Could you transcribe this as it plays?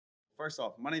first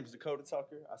off, my name is Dakota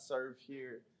Tucker. I serve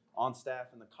here on staff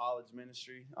in the college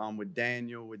ministry with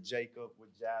Daniel, with Jacob, with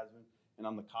Jasmine, and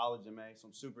I'm the college MA. So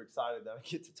I'm super excited that I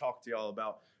get to talk to y'all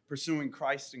about pursuing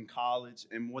Christ in college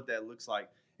and what that looks like.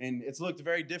 And it's looked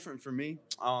very different for me.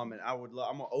 And I'm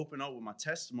gonna open up with my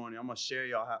testimony. I'm gonna share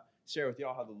with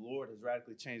y'all how the Lord has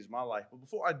radically changed my life. But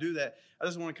before I do that, I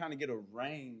just want to kind of get a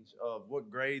range of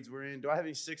what grades we're in. Do I have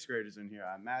any sixth graders in here?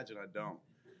 I imagine I don't.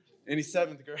 Any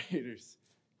seventh graders?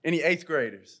 Any eighth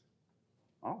graders?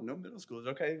 Oh, no middle schoolers.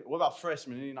 Okay. What about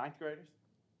freshmen? Any ninth graders?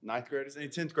 Ninth graders? Any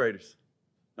 10th graders?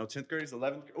 No 10th graders?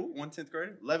 11th? Oh, one 10th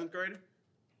grader? 11th grader?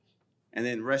 And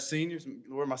then rest seniors?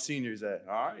 Where are my seniors at?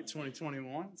 All right,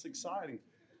 2021. It's exciting.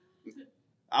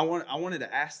 I wanted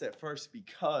to ask that first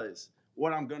because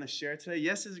what I'm going to share today,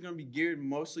 yes, is going to be geared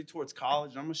mostly towards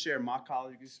college. I'm going to share my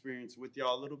college experience with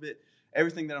y'all a little bit.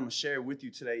 Everything that I'm going to share with you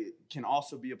today can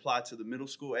also be applied to the middle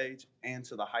school age and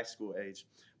to the high school age.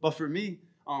 But for me,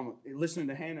 listening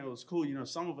to Hannah, it was cool. You know,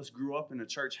 some of us grew up in a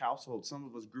church household. Some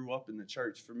of us grew up in the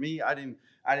church. For me, I didn't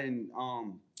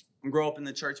grow up in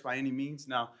the church by any means.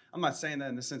 Now, I'm not saying that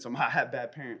in the sense of I have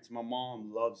bad parents. My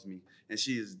mom loves me, and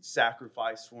she has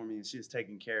sacrificed for me, and she has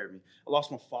taken care of me. I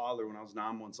lost my father when I was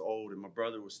 9 months old, and my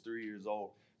brother was 3 years old.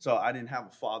 So I didn't have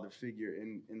a father figure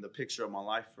in the picture of my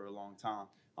life for a long time.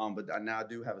 But now I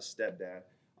do have a stepdad.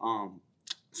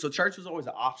 So church was always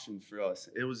an option for us.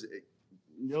 It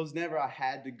was never I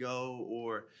had to go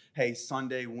or, hey,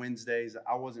 Sunday, Wednesdays,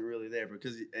 I wasn't really there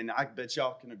and I bet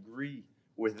y'all can agree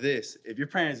with this. If your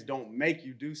parents don't make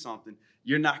you do something,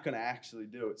 you're not going to actually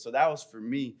do it. So that was for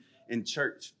me in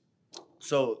church.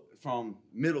 So from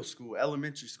middle school,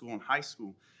 elementary school, and high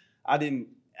school, I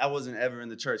wasn't ever in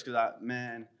the church because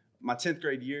my 10th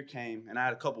grade year came, and I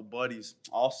had a couple buddies.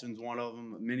 Austin's one of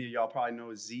them. Many of y'all probably know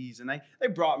as Z's. And they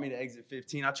brought me to Exit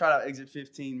 15. I tried out Exit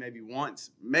 15 maybe once,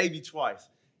 maybe twice.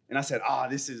 And I said,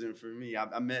 this isn't for me. I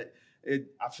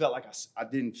felt like I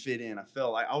didn't fit in. I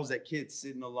felt like I was that kid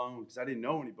sitting alone because I didn't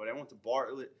know anybody. I went to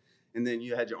Bartlett, and then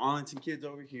you had your Arlington kids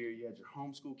over here. You had your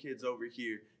homeschool kids over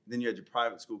here. And then you had your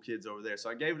private school kids over there.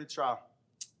 So I gave it a try.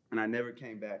 And I never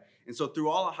came back. And so through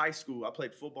all of high school, I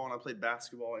played football and I played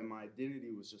basketball, and my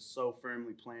identity was just so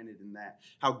firmly planted in that.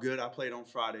 How good I played on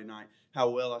Friday night, how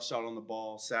well I shot on the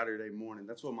ball Saturday morning.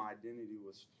 That's what my identity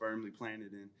was firmly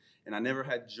planted in. And I never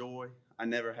had joy. I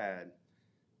never had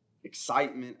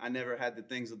excitement. I never had the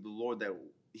things of the Lord that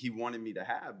he wanted me to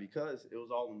have because it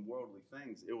was all in worldly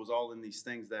things. It was all in these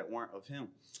things that weren't of him.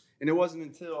 And it wasn't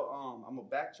until, I'm going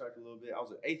to backtrack a little bit, I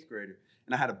was an 8th grader,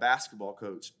 and I had a basketball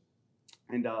coach.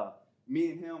 And me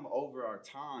and him over our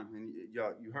time, and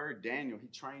you heard Daniel, he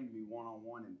trained me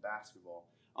one-on-one in basketball.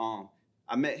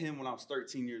 I met him when I was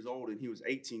 13 years old, and he was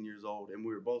 18 years old, and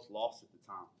we were both lost at the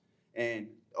time. And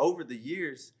over the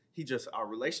years, our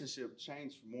relationship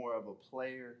changed from more of a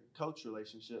player-coach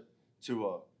relationship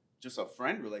to just a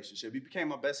friend relationship. He became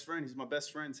my best friend. He's my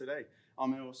best friend today.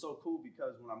 And it was so cool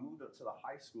because when I moved up to the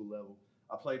high school level,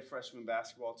 I played freshman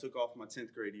basketball, took off my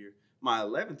 10th grade year. My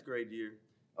 11th grade year,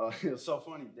 it was so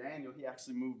funny. Daniel, he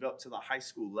actually moved up to the high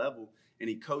school level, and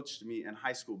he coached me in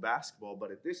high school basketball. But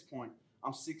at this point,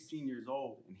 I'm 16 years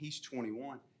old, and he's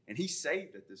 21, and he's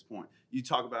saved at this point. You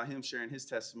talk about him sharing his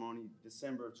testimony,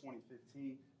 December of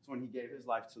 2015 is when he gave his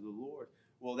life to the Lord.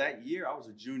 Well, that year, I was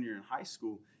a junior in high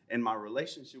school, and my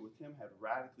relationship with him had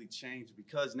radically changed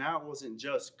because now it wasn't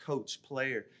just coach,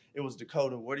 player. It was,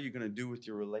 Dakota, what are you going to do with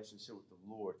your relationship with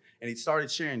the Lord? And he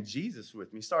started sharing Jesus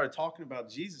with me. He started talking about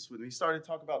Jesus with me. He started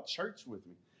talking about church with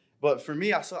me. But for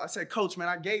me, I said, Coach, man,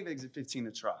 I gave Exit 15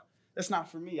 a try. That's not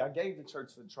for me. I gave the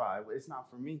church a try. It's not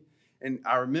for me. And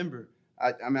I remember,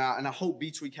 and I hope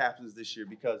Beach Week happens this year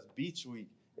because Beach Week,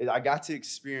 I got to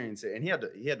experience it. And he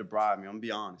had to bribe me, I'm going to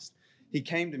be honest. He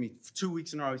came to me 2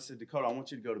 weeks in a row. He said, Dakota, I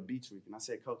want you to go to Beach Week. And I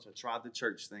said, Coach, I tried the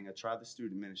church thing. I tried the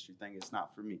student ministry thing. It's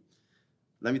not for me.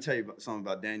 Let me tell you something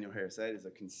about Daniel Harris. That is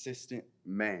a consistent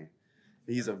man.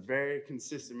 He's a very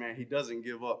consistent man. He doesn't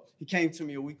give up. He came to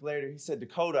me a week later. He said,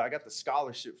 Dakota, I got the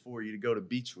scholarship for you to go to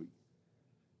Beach Week.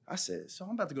 I said, so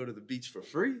I'm about to go to the beach for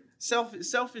free?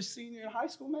 Selfish senior in high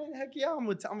school, man? Heck yeah, I'm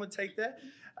gonna take that.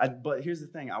 But here's the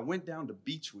thing. I went down to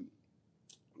Beach Week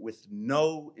with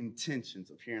no intentions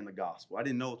of hearing the gospel. I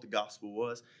didn't know what the gospel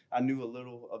was. I knew a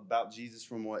little about Jesus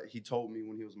from what he told me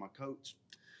when he was my coach.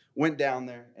 Went down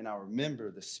there, and I remember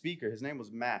the speaker. His name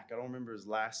was Mac. I don't remember his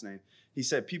last name. He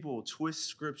said people will twist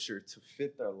scripture to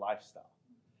fit their lifestyle.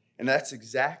 And that's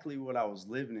exactly what I was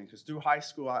living in. Because through high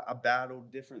school, I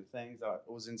battled different things. I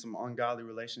was in some ungodly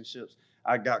relationships.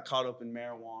 I got caught up in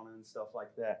marijuana and stuff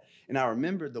like that. And I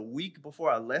remember the week before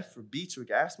I left for Beach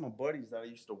Week, I asked my buddies that I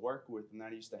used to work with and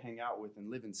that I used to hang out with and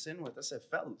live in sin with. I said,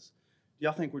 fellas,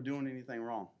 y'all think we're doing anything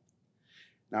wrong?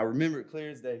 Now, I remember it clear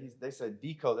as day. They said,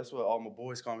 Deco, that's what all my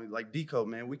boys call me. Like, Deco,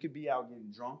 man, we could be out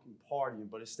getting drunk and partying,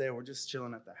 but instead we're just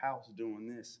chilling at the house doing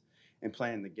this and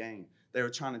playing the game. They were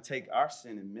trying to take our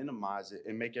sin and minimize it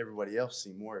and make everybody else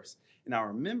seem worse. And I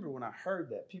remember when I heard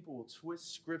that, people will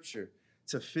twist scripture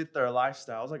to fit their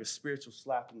lifestyle. It was like a spiritual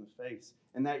slap in the face.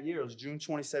 And that year, it was June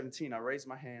 2017, I raised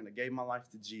my hand. I gave my life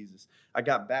to Jesus. I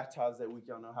got baptized that week.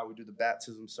 Y'all know how we do the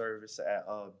baptism service at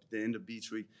the end of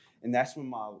Beach Week. And that's when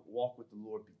my walk with the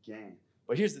Lord began.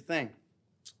 But here's the thing.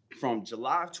 From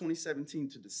July of 2017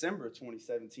 to December of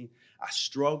 2017, I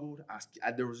struggled.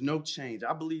 There was no change.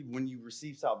 I believe when you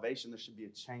receive salvation, there should be a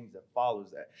change that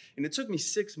follows that. And it took me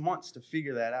 6 months to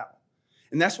figure that out.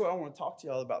 And that's what I want to talk to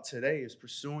y'all about today is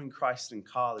pursuing Christ in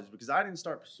college, because I didn't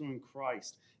start pursuing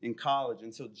Christ in college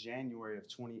until January of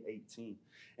 2018.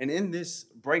 And in this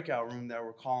breakout room that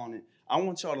we're calling it, I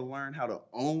want y'all to learn how to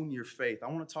own your faith. I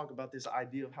want to talk about this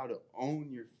idea of how to own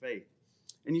your faith.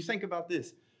 And you think about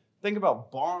this. Think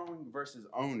about borrowing versus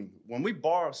owning. When we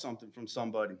borrow something from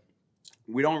somebody,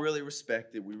 we don't really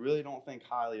respect it. We really don't think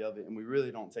highly of it, and we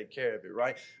really don't take care of it,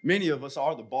 right? Many of us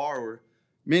are the borrower.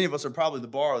 Many of us are probably the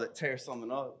borrower that tears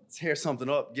something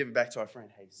up, give it back to our friend.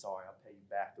 Hey, sorry, I'll pay you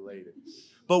back later.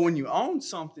 But when you own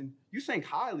something, you think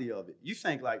highly of it. You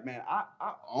think like, man,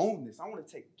 I own this. I want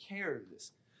to take care of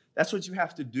this. That's what you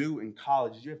have to do in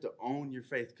college. You have to own your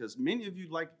faith, because many of you,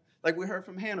 like we heard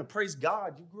from Hannah, praise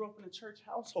God, you grew up in a church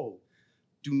household.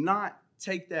 Do not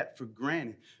take that for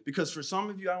granted, because for some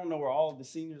of you, I don't know where all of the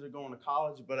seniors are going to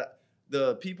college, but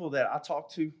the people that I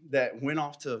talked to that went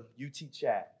off to UT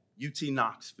Chat, UT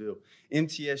Knoxville,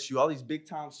 MTSU, all these big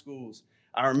time schools,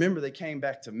 I remember they came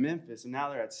back to Memphis, and now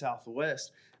they're at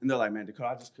Southwest, and they're like, man, Dakota,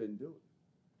 I just couldn't do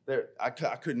it. I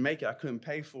couldn't make it. I couldn't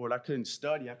pay for it. I couldn't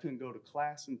study. I couldn't go to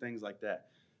class and things like that.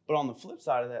 But on the flip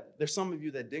side of that, there's some of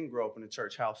you that didn't grow up in a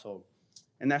church household.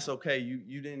 And that's okay.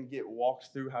 You didn't get walked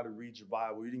through how to read your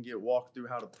Bible. You didn't get walked through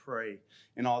how to pray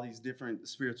and all these different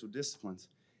spiritual disciplines.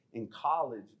 In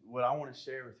college, what I want to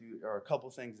share with you are a couple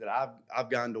things that I've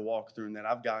gotten to walk through and that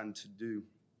I've gotten to do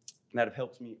that have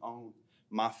helped me own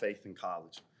my faith in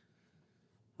college.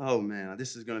 Oh, man,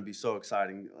 this is going to be so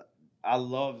exciting. I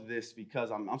love this because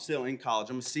I'm still in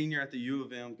college. I'm a senior at the U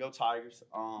of M. Go Tigers.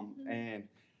 And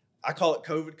I call it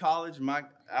COVID college.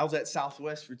 I was at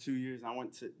Southwest for 2 years. And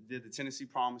I did the Tennessee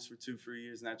Promise for 3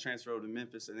 years, and I transferred over to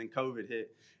Memphis. And then COVID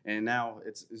hit, and now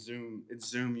it's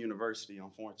Zoom University,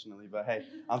 unfortunately. But hey,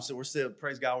 we're still,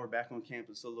 praise God, we're back on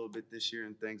campus a little bit this year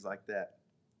and things like that.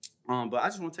 But I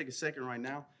just want to take a second right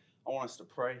now. I want us to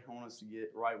pray. I want us to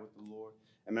get right with the Lord.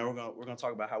 And man, we're gonna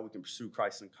talk about how we can pursue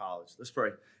Christ in college. Let's pray.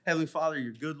 Heavenly Father,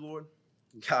 you're good, Lord.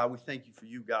 God, we thank you for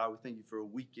you, God. We thank you for a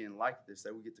weekend like this,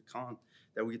 that we get to come,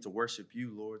 that we get to worship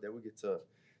you, Lord, that we get to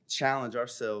challenge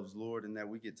ourselves, Lord, and that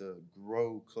we get to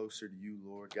grow closer to you,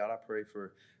 Lord. God, I pray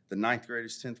for the 9th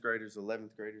graders, 10th graders,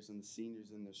 11th graders, and the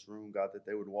seniors in this room, God, that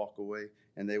they would walk away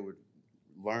and they would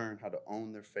learn how to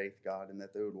own their faith, God, and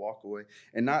that they would walk away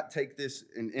and not take this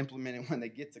and implement it when they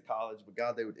get to college, but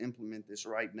God, they would implement this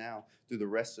right now through the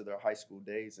rest of their high school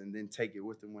days and then take it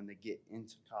with them when they get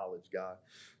into college, God.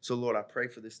 So, Lord, I pray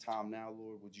for this time now,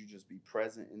 Lord. Would you just be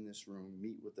present in this room?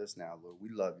 Meet with us now, Lord. We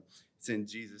love you. It's in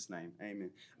Jesus' name.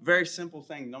 Amen. Very simple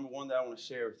thing. Number one that I want to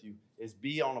share with you is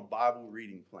be on a Bible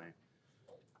reading plan.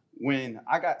 When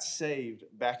I got saved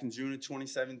back in June of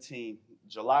 2017,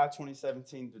 July of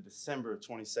 2017 to December of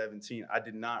 2017, I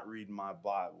did not read my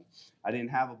Bible. I didn't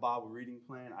have a Bible reading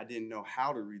plan. I didn't know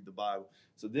how to read the Bible.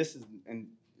 So this is, and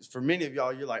for many of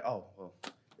y'all, you're like, oh, well,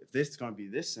 if this is going to be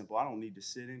this simple, I don't need to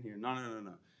sit in here.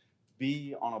 No.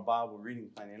 Be on a Bible reading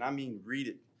plan. And I mean read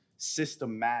it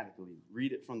systematically.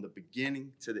 Read it from the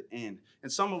beginning to the end.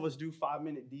 And some of us do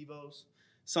 5-minute devos.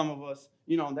 Some of us,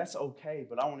 and that's okay.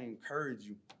 But I want to encourage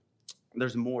you.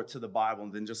 There's more to the Bible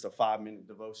than just a 5-minute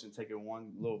devotion, taking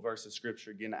one little verse of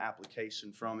scripture, getting an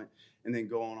application from it, and then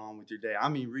going on with your day. I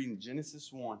mean, reading Genesis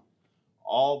 1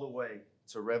 all the way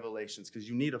to Revelations, because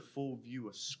you need a full view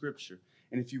of scripture.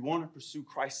 And if you want to pursue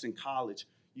Christ in college,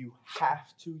 you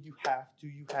have to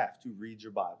read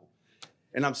your Bible.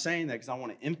 And I'm saying that because I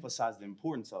want to emphasize the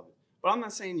importance of it. But I'm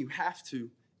not saying you have to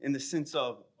in the sense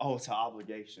of, it's an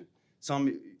obligation.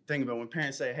 Some think about when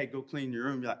parents say, hey, go clean your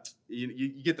room, you're like,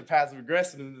 you get the passive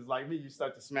aggressive, and it's like me, you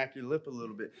start to smack your lip a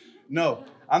little bit. No,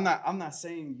 I'm not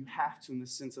saying you have to in the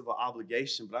sense of an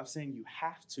obligation, but I'm saying you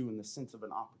have to in the sense of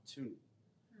an opportunity.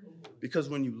 Because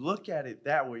when you look at it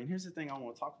that way, and here's the thing I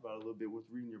want to talk about a little bit with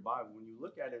reading your Bible, when you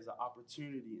look at it as an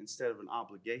opportunity instead of an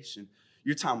obligation,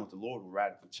 your time with the Lord will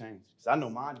radically change. Because I know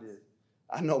mine did.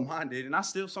 I know mine did. And I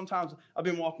still sometimes, I've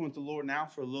been walking with the Lord now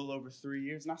for a little over 3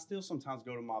 years, and I still sometimes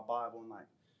go to my Bible and like,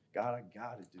 God, I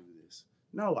got to do this.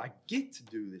 No, I get to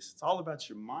do this. It's all about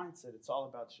your mindset. It's all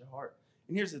about your heart.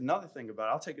 And here's another thing about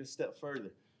it. I'll take it a step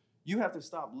further. You have to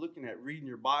stop looking at reading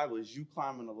your Bible as you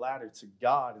climbing the ladder to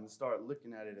God and start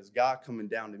looking at it as God coming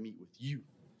down to meet with you,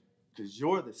 because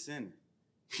you're the sinner.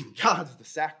 God's the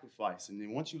sacrifice. And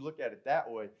then once you look at it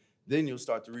that way, then you'll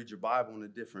start to read your Bible in a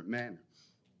different manner.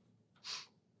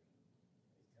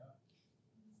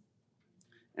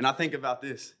 And I think about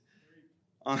this.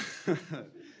 I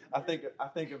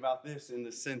think about this in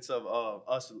the sense of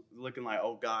us looking like,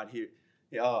 oh, God, here,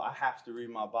 I have to read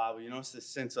my Bible. It's the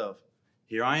sense of,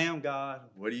 here I am, God.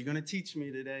 What are you going to teach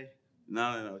me today?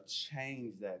 No.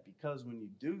 Change that, because when you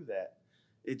do that,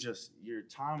 your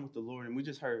time with the Lord. And we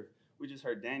just heard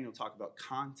Daniel talk about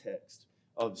context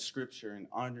of Scripture and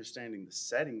understanding the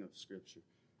setting of Scripture.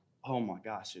 Oh my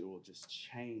gosh, it will just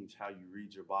change how you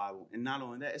read your Bible. And not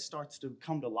only that, it starts to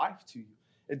come to life to you.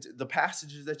 The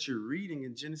passages that you're reading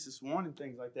in Genesis 1 and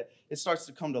things like that, it starts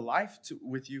to come to life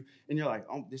with you. And you're like,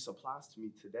 oh, this applies to me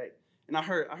today. And I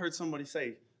heard somebody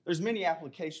say, there's many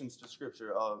applications to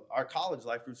Scripture. Our college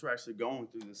life groups were actually going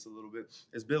through this a little bit.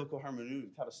 It's biblical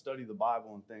hermeneutics, how to study the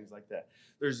Bible and things like that.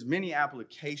 There's many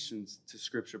applications to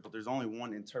Scripture, but there's only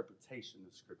one interpretation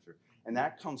of Scripture. And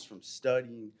that comes from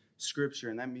studying Scripture,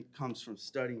 and that comes from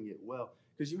studying it well.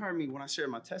 Because you heard me when I shared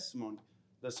my testimony,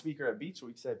 the speaker at Beach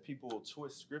Week said people will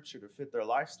twist Scripture to fit their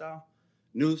lifestyle.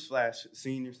 Newsflash,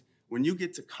 seniors, when you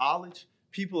get to college,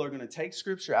 people are going to take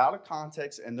Scripture out of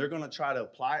context, and they're going to try to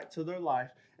apply it to their life,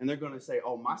 and they're going to say,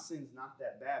 oh, my sin's not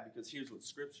that bad, because here's what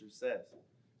Scripture says.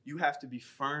 You have to be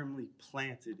firmly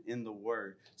planted in the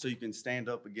Word so you can stand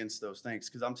up against those things.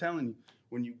 Because I'm telling you,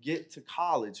 when you get to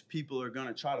college, people are going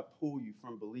to try to pull you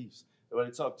from beliefs. But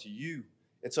it's up to you.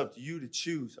 It's up to you to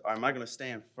choose. Am I going to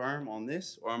stand firm on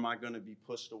this, or am I going to be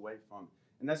pushed away from it?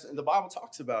 And the Bible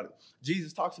talks about it.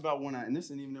 Jesus talks about and this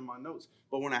isn't even in my notes,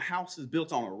 but when a house is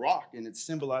built on a rock, and it's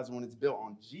symbolized when it's built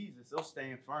on Jesus, it'll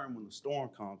stand firm when the storm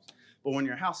comes. But when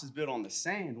your house is built on the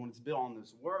sand, when it's built on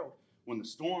this world, when the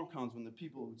storm comes, when the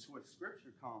people who twist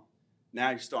Scripture come,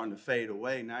 now you're starting to fade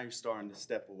away. Now you're starting to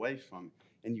step away from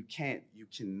it. And you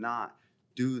cannot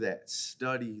do that.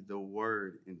 Study the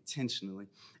Word intentionally.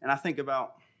 And I think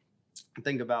about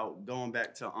going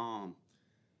back to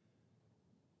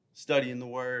studying the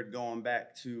Word, going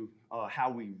back to how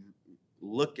we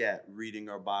look at reading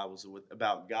our Bibles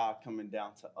about God coming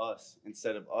down to us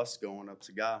instead of us going up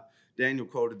to God. Daniel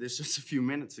quoted this just a few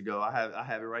minutes ago. I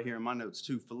have it right here in my notes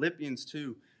too. Philippians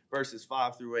 2, verses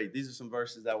 5 through 8. These are some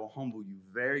verses that will humble you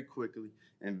very quickly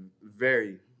and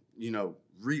very,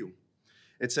 real.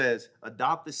 It says,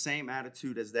 adopt the same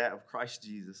attitude as that of Christ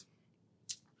Jesus,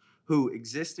 who,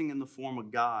 existing in the form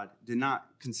of God, did not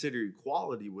consider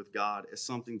equality with God as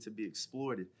something to be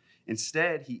exploited.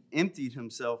 Instead, he emptied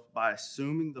himself by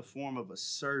assuming the form of a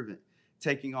servant,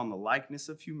 taking on the likeness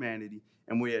of humanity,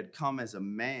 and when he had come as a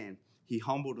man, he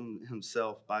humbled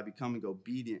himself by becoming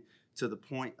obedient to the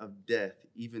point of death,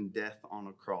 even death on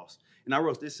a cross. And I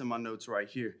wrote this in my notes right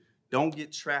here. Don't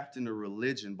get trapped in a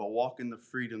religion, but walk in the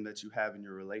freedom that you have in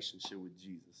your relationship with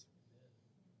Jesus.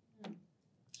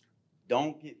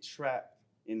 Don't get trapped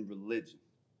in religion.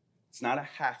 It's not a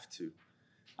have to.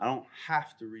 I don't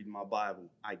have to read my Bible.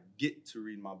 I get to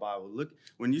read my Bible. Look,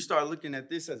 when you start looking at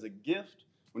this as a gift,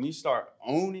 when you start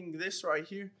owning this right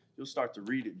here, you'll start to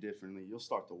read it differently. You'll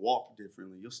start to walk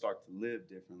differently. You'll start to live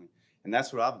differently. And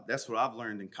that's what I've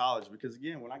learned in college. Because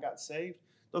again, when I got saved,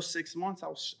 those 6 months,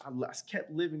 I kept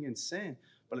living in sin.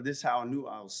 But this is how I knew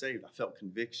I was saved. I felt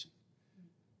conviction.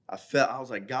 I was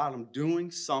like, God, I'm doing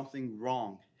something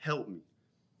wrong. Help me.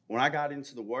 When I got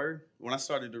into the Word, when I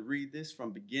started to read this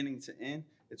from beginning to end,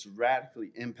 it's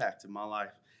radically impacted my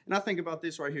life. And I think about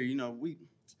this right here. We,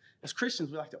 as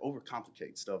Christians, we like to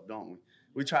overcomplicate stuff, don't we?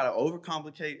 We try to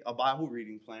overcomplicate a Bible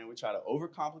reading plan. We try to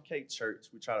overcomplicate church.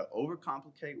 We try to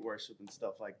overcomplicate worship and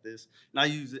stuff like this. And I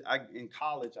use it in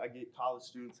college. I get college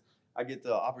students. I get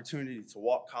the opportunity to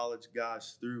walk college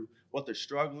guys through what they're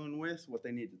struggling with, what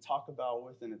they need to talk about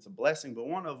with, and it's a blessing. But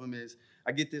one of them is,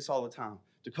 I get this all the time.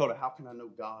 Dakota, how can I know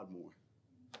God more?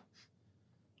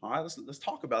 All right, let's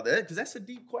talk about that, because that's a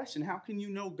deep question. How can you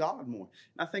know God more?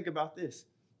 And I think about this,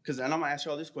 and I'm going to ask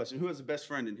y'all this question. Who has a best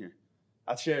friend in here?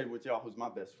 I'll share it with y'all who's my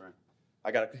best friend.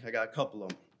 I got a couple of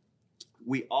them.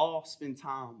 We all spend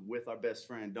time with our best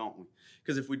friend, don't we?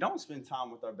 Because if we don't spend time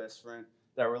with our best friend,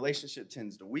 that relationship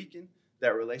tends to weaken.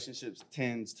 That relationship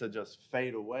tends to just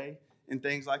fade away and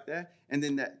things like that.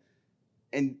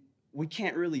 And we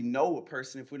can't really know a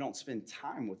person if we don't spend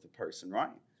time with the person, right?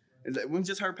 We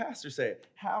just heard Pastor say it.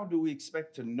 How do we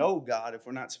expect to know God if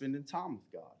we're not spending time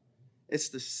with God? It's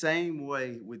the same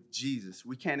way with Jesus.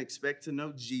 We can't expect to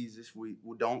know Jesus if we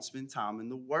don't spend time in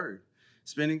the Word.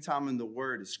 Spending time in the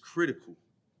Word is critical.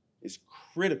 It's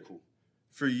critical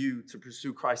for you to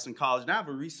pursue Christ in college. And I have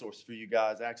a resource for you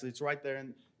guys, actually. It's right there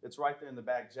in the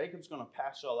back. Jacob's going to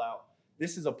pass y'all out.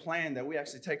 This is a plan that we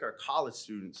actually take our college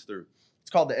students through. It's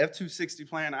called the F260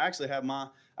 plan. I actually have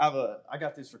I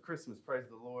got this for Christmas, praise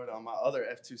the Lord, on my other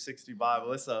F260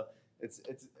 Bible. It's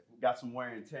got some wear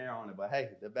and tear on it, but hey,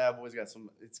 the bad boy's got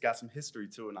some history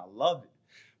to it, and I love it.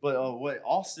 But what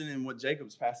Austin and what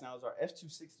Jacob's passing out is our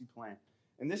F260 plan.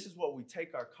 And this is what we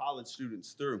take our college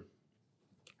students through.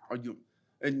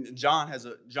 And John has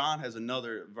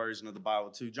another version of the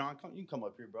Bible too. John, you can come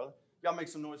up here, brother. Y'all make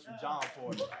some noise for John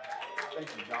for me. Thank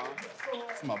you, John.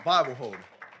 It's my Bible holder.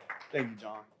 Thank you,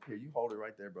 John. Here, you hold it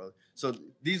right there, brother. So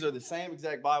these are the same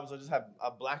exact Bibles. I just have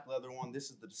a black leather one. This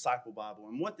is the Disciple Bible.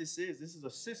 And what this is a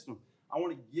system. I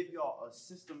want to give y'all a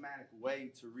systematic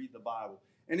way to read the Bible.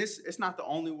 And it's not the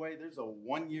only way. There's a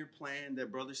 1-year plan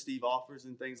that Brother Steve offers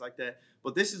and things like that.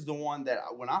 But this is the one that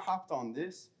when I hopped on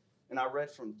this and I read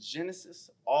from Genesis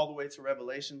all the way to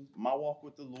Revelation, my walk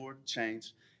with the Lord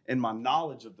changed and my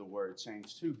knowledge of the Word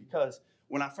changed too. Because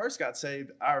when I first got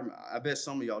saved, I bet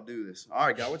some of y'all do this. All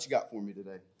right, God, what you got for me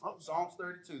today? Oh, Psalms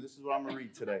 32. This is what I'm going to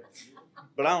read today.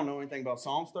 But I don't know anything about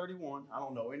Psalms 31. I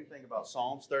don't know anything about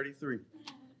Psalms 33.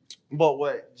 But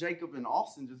what Jacob and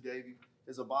Austin just gave you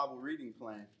is a Bible reading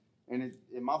plan. And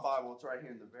in my Bible, it's right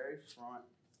here in the very front.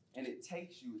 And it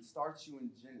starts you in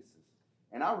Genesis.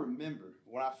 And I remember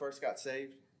when I first got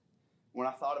saved, when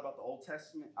I thought about the Old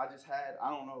Testament, I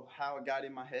don't know how it got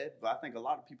in my head, but I think a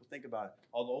lot of people think about it.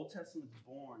 Oh, the Old Testament's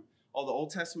boring. Oh, the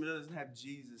Old Testament doesn't have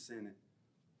Jesus in it.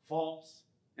 False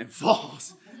and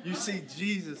false. You see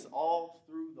Jesus all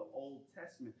through the Old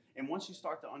Testament. And once you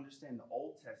start to understand the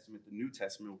Old Testament, the New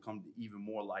Testament will come to even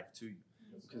more life to you.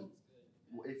 Because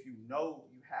if you know,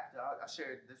 you have to. I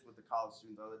shared this with the college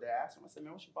student the other day. I asked him, I said,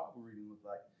 man, what's your Bible reading look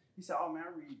like? He said, oh, man,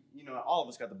 I read, all of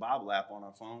us got the Bible app on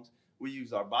our phones. We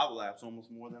use our Bible apps almost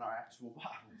more than our actual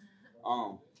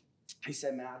Bibles. He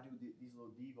said, man, I do these little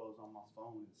devos on my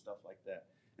phone and stuff like that.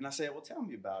 And I said, well, tell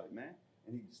me about it, man.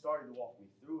 And he started to walk me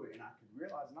through it, and I could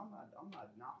realize, and I'm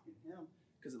not knocking him,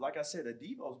 because like I said, a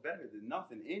devo is better than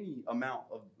nothing. Any amount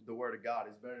of the Word of God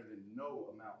is better than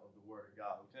no amount of the Word of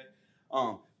God, okay?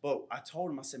 But I told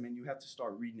him, I said, man, you have to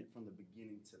start reading it from the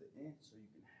beginning to the end so you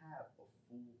can have a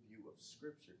full view of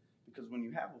Scripture. Because when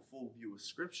you have a full view of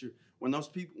Scripture, when I'm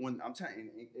telling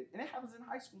you, and it happens in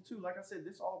high school too. Like I said,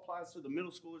 this all applies to the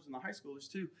middle schoolers and the high schoolers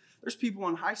too. There's people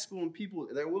in high school and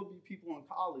there will be people in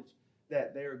college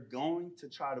that they're going to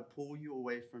try to pull you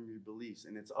away from your beliefs.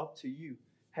 And it's up to you.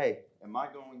 Hey, am I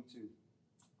going to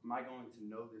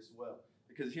know this well?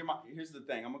 Because here's the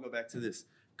thing. I'm going to go back to this.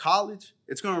 College,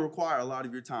 it's going to require a lot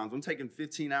of your time. I'm taking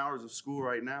 15 hours of school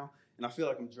right now, and I feel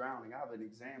like I'm drowning. I have an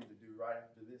exam to do right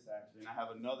after this, actually, and I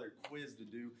have another quiz to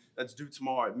do that's due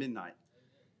tomorrow at midnight.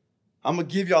 I'm going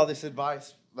to give y'all this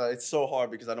advice, but it's so hard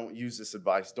because I don't use this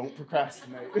advice. Don't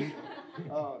procrastinate.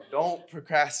 Don't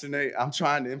procrastinate. I'm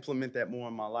trying to implement that more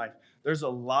in my life. There's a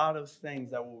lot of things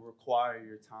that will require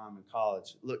your time in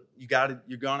college. Look, you're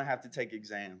going to have to take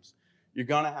exams. You're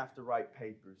going to have to write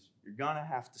papers. You're going to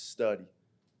have to study.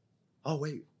 Oh,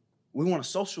 wait, we want a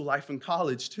social life in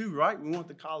college too, right? We want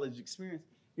the college experience.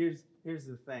 Here's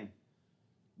the thing.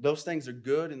 Those things are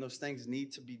good and those things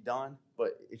need to be done.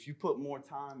 But if you put more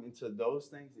time into those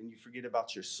things and you forget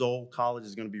about your soul, college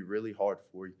is going to be really hard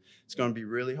for you. It's going to be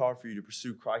really hard for you to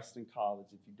pursue Christ in college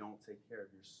if you don't take care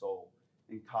of your soul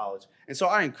in college. And so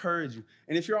I encourage you.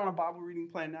 And if you're on a Bible reading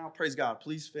plan now, praise God,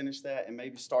 please finish that and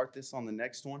maybe start this on the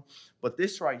next one. But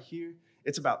this right here,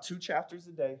 it's about 2 chapters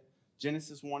a day.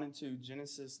 Genesis 1 and 2,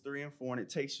 Genesis 3 and 4, and it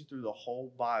takes you through the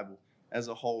whole Bible as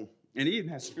a whole. And it even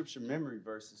has scripture memory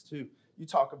verses too. You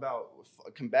talk about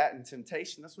combating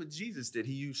temptation. That's what Jesus did.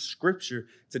 He used scripture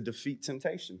to defeat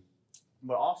temptation.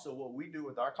 But also what we do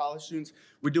with our college students,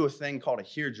 we do a thing called a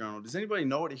Hear Journal. Does anybody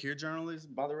know what a Hear Journal is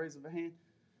by the raise of a hand?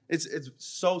 It's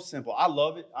so simple. I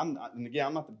love it. I'm not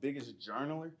the biggest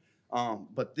journaler,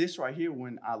 but this right here,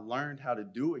 when I learned how to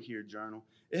do a Hear Journal,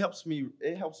 it helps me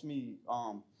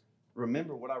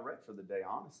remember what I read for the day,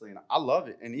 honestly. And I love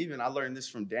it. And even I learned this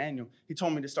from Daniel. He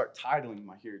told me to start titling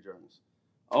my Hear Journals.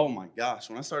 Oh my gosh.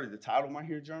 When I started to title my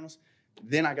Hear Journals,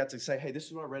 then I got to say, hey, this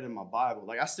is what I read in my Bible.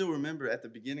 Like I still remember at the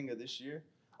beginning of this year,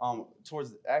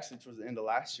 towards the end of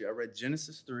last year, I read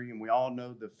Genesis 3, and we all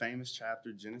know the famous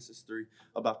chapter, Genesis 3,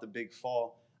 about the big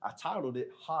fall. I titled it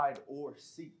Hide or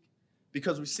Seek,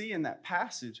 because we see in that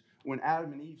passage when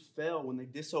Adam and Eve fell, when they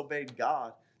disobeyed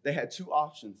God, They had two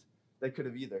options. They could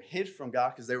have either hid from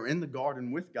God because they were in the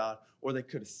garden with God, or they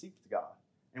could have sought God.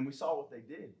 And we saw what they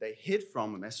did. They hid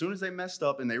from him. As soon as they messed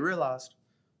up and they realized,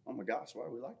 oh my gosh, why are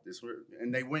we like this?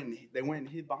 And they went and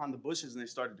hid behind the bushes and they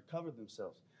started to cover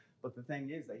themselves. But the thing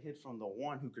is, they hid from the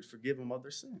one who could forgive them of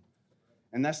their sin.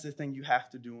 And that's the thing you have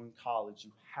to do in college.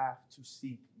 You have to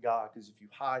seek God, because if you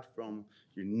hide from him,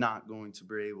 you're not going to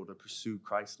be able to pursue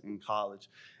Christ in college.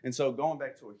 And so going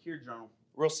back to a Here journal,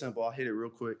 real simple. I'll hit it real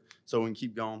quick so we can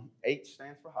keep going. H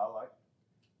stands for highlight.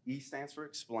 E stands for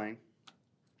explain.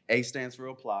 A stands for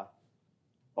apply.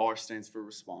 R stands for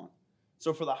respond.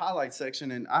 So for the highlight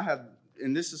section,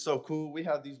 and this is so cool, we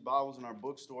have these Bibles in our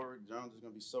bookstore. Rick Jones is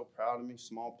going to be so proud of me.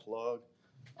 Small plug.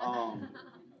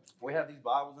 We have these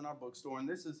Bibles in our bookstore, and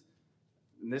this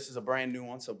is a brand new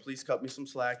one, so please cut me some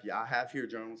slack. Yeah, I have Here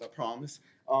journals, I promise.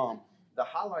 The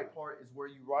highlight part is where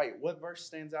you write what verse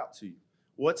stands out to you.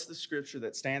 What's the scripture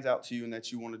that stands out to you and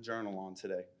that you want to journal on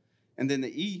today? And then the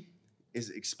E is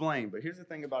explain. But here's the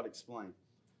thing about explain.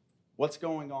 What's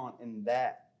going on in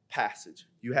that passage?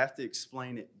 You have to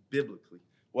explain it biblically.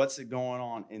 What's going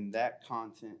on in that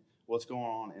content? What's going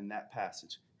on in that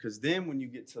passage? Because then when you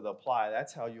get to the apply,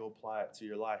 that's how you apply it to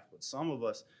your life. But some of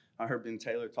us, I heard Ben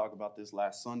Taylor talk about this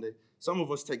last Sunday, some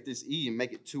of us take this E and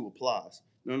make it two applies.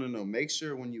 No. Make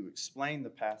sure when you explain the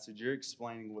passage, you're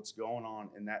explaining what's going on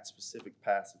in that specific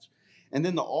passage. And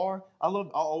then the R, I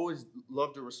always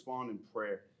love to respond in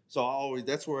prayer. So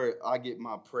that's where I get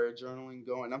my prayer journaling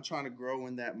going. I'm trying to grow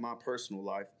in that in my personal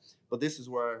life. But this is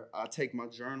where I take my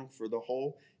journal for the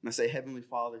whole, and I say, Heavenly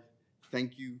Father,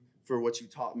 thank you for what you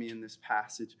taught me in this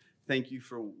passage. Thank you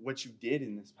for what you did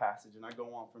in this passage. And I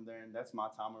go on from there, and that's my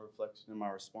time of reflection and my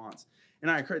response.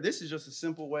 And I encourage, this is just a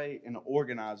simple way and an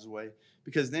organized way,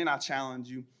 because then I challenge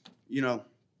you. You know,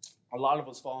 a lot of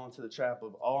us fall into the trap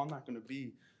of, I'm not going to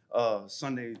be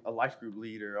Sunday a life group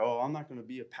leader. I'm not going to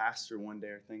be a pastor one day,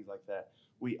 or things like that.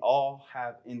 We all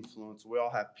have influence. We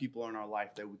all have people in our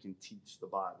life that we can teach the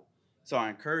Bible. So I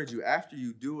encourage you, after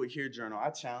you do a Here journal,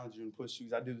 I challenge you and push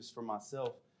you. I do this for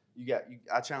myself.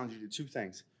 I challenge you to two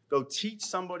things. Go teach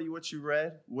somebody what you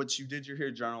read, what you did your Here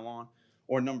journal on.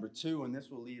 Or number two, and this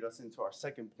will lead us into our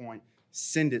second point,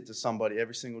 send it to somebody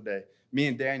every single day. Me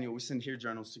and Daniel, we send Here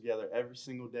journals together every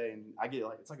single day, and I get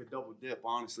it's like a double dip,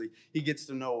 honestly. He gets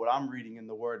to know what I'm reading in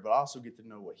the Word, but I also get to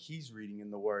know what he's reading in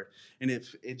the Word. And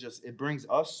it brings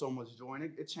us so much joy, and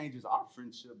it changes our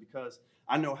friendship, because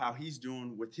I know how he's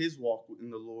doing with his walk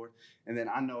in the Lord, and then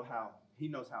I know how he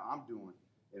knows how I'm doing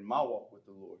in my walk with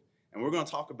the Lord. And we're going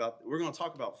to talk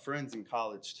about friends in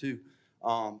college too,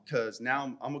 because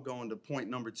now I'm going to go into point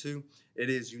number 2. It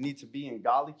is, you need to be in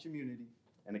godly community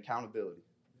and accountability.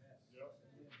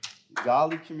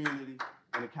 Godly community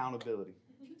and accountability.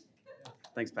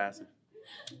 Thanks, Pastor.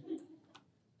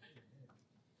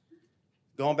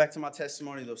 Going back to my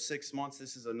testimony, those 6 months,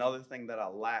 this is another thing that I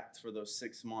lacked for those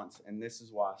 6 months, and this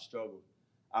is why I struggled.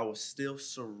 I was still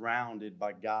surrounded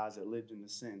by guys that lived in the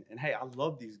sin. And hey, I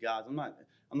love these guys. I'm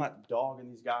not dogging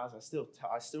these guys.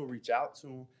 I still reach out to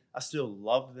them. I still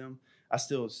love them. I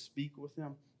still speak with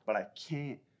them, but I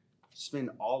can't spend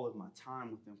all of my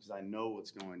time with them because I know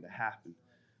what's going to happen.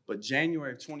 But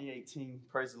January of 2018,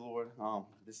 praise the Lord. Never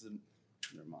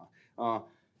mind.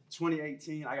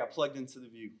 2018, I got plugged into the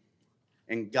View,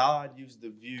 and God used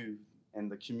the View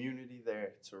and the community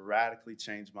there to radically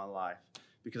change my life,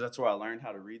 because that's where I learned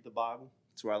how to read the Bible.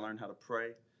 That's where I learned how to pray.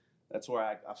 That's where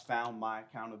I found my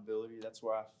accountability. That's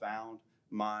where I found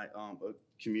my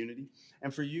community.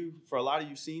 And for a lot of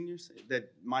you seniors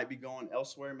that might be going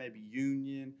elsewhere, maybe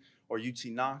Union or UT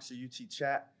Knox or UT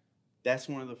Chat, that's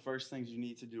one of the first things you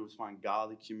need to do, is find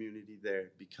godly community there,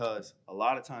 because a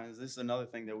lot of times, this is another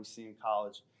thing that we see in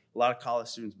college. A lot of college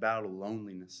students battle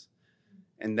loneliness,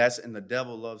 and the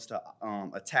devil loves to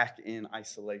attack in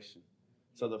isolation.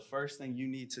 So the first thing you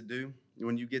need to do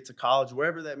when you get to college,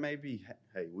 wherever that may be,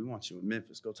 hey, we want you in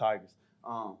Memphis, go Tigers.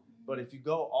 But if you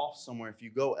go off somewhere, if you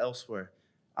go elsewhere,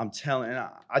 I'm telling, and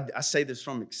I say this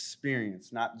from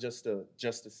experience, not just to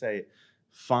say it,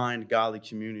 find godly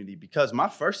community. Because my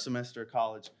first semester of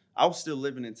college, I was still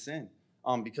living in sin.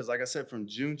 Because like I said, from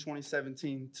June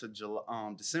 2017 to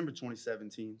December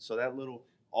 2017, so that little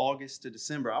August to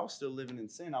December, I was still living in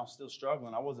sin. I was still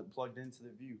struggling. I wasn't plugged into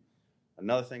the View.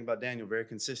 Another thing about Daniel, very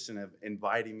consistent of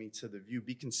inviting me to the View.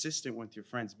 Be consistent with your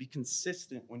friends. Be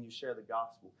consistent when you share the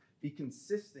gospel. Be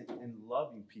consistent in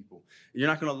loving people. You're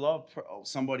not going to love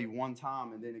somebody one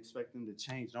time and then expect them to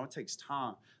change. No, it takes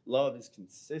time. Love is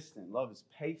consistent. Love is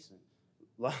patient.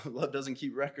 Love doesn't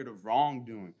keep record of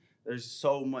wrongdoing. There's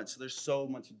so much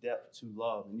depth to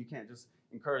love, and you can't just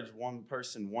encourage one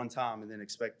person one time and then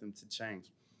expect them to change.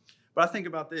 But I think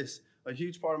about this. A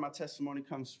huge part of my testimony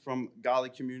comes from godly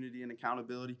community and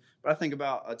accountability. But I think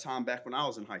about a time back when I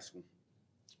was in high school.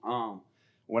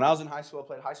 When I was in high school, I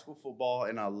played high school football,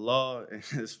 and and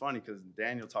it's funny because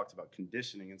Daniel talked about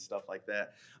conditioning and stuff like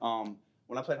that.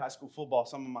 When I played high school football,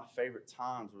 some of my favorite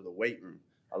times were the weight room.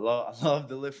 I love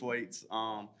to lift weights.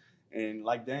 And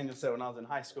like Daniel said, when I was in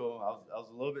high school, I was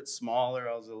a little bit smaller.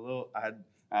 I was a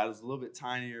little bit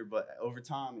tinier, but over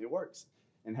time it works.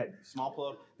 And hey, small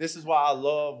plug. This is why I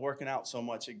love working out so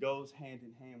much. It goes hand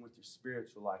in hand with your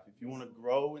spiritual life. If you want to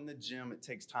grow in the gym, it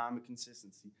takes time and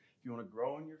consistency. If you want to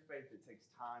grow in your faith, it takes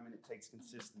time and it takes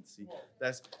consistency.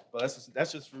 That's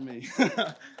just for me.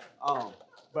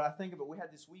 But I think of it. We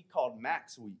had this week called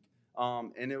Max Week,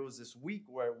 and it was this week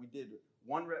where we did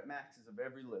 1 rep maxes of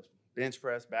every lift. Bench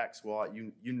press, back squat,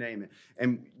 you name it.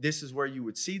 And this is where you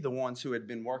would see the ones who had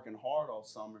been working hard all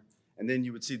summer, and then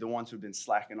you would see the ones who've been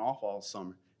slacking off all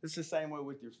summer. It's the same way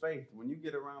with your faith. When you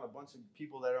get around a bunch of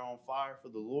people that are on fire for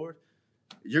the Lord,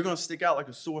 you're going to stick out like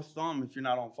a sore thumb if you're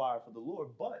not on fire for the Lord.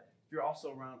 But if you're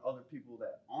also around other people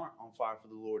that aren't on fire for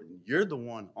the Lord, and you're the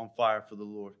one on fire for the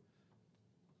Lord,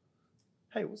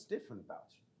 hey, what's different about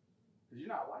you? Because you're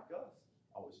not like us.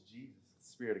 Oh, it's Jesus.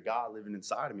 Spirit of God living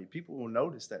inside of me. People will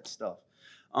notice that stuff.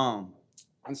 And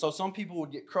so some people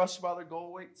would get crushed by their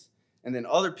goal weights, and then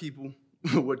other people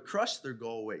would crush their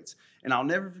goal weights. And I'll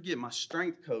never forget my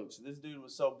strength coach. This dude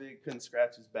was so big, couldn't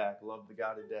scratch his back. Loved the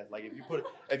guy to death. Like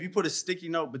if you put a sticky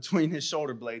note between his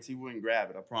shoulder blades, he wouldn't grab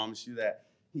it. I promise you that.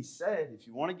 He said, if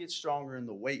you want to get stronger in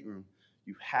the weight room,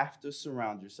 you have to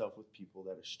surround yourself with people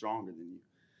that are stronger than you.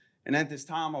 And at this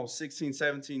time, I was 16,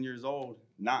 17 years old,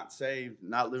 not saved,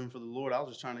 not living for the Lord. I was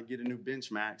just trying to get a new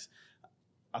bench max.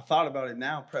 I thought about it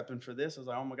now, prepping for this. I was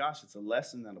like, oh my gosh, it's a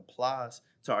lesson that applies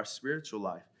to our spiritual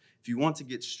life. If you want to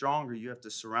get stronger, you have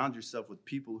to surround yourself with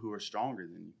people who are stronger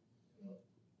than you.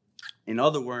 In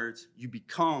other words, you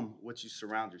become what you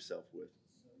surround yourself with.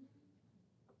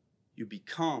 You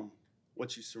become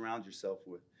what you surround yourself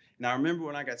with. And I remember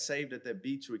when I got saved at that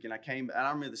beach week, and I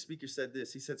remember the speaker said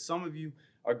this. He said, some of you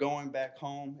are going back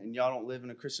home, and y'all don't live in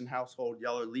a Christian household.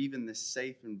 Y'all are leaving this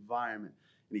safe environment.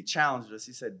 And he challenged us.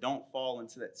 He said, don't fall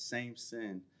into that same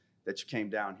sin that you came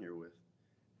down here with.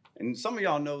 And some of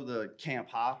y'all know the camp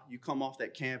high. You come off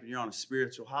that camp, and you're on a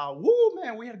spiritual high. Woo,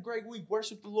 man, we had a great week.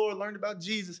 Worshiped the Lord, learned about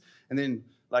Jesus. And then,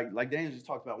 like Daniel just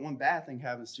talked about, one bad thing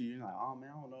happens to you. You're like, oh,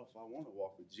 man, I don't know if I want to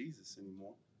walk with Jesus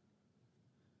anymore.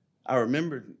 I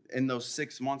remember in those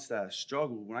 6 months that I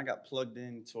struggled, when I got plugged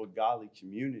into a godly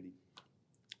community,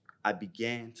 I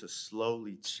began to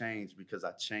slowly change because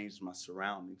I changed my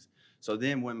surroundings. So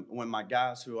then when my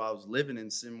guys who I was living in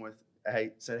sin with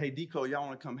said, hey, Deco, y'all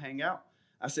want to come hang out?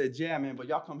 I said, yeah, man, but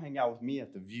y'all come hang out with me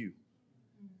at the View.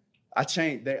 I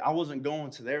changed. I wasn't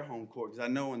going to their home court because I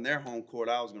know in their home court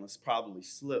I was going to probably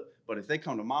slip. But if they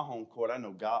come to my home court, I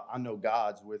know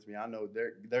God's with me. I know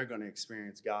they're going to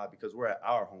experience God because we're at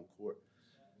our home court.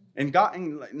 And God,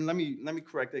 and let me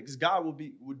correct that, because God would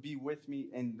be with me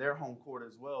in their home court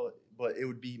as well, but it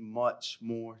would be much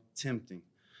more tempting.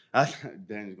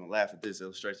 Daniel's gonna laugh at this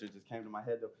illustration. It just came to my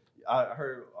head though. I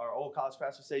heard our old college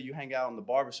pastor say, you hang out in the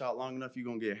barbershop long enough, you're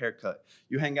gonna get a haircut.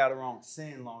 You hang out around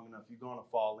sin long enough, you're gonna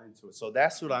fall into it. So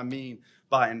that's what I mean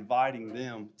by inviting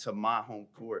them to my home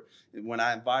court. When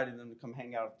I invited them to come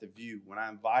hang out at the View, when I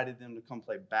invited them to come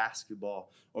play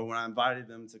basketball, or when I invited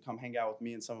them to come hang out with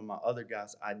me and some of my other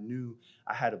guys, I knew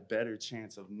I had a better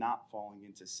chance of not falling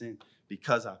into sin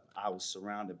because I was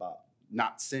surrounded by,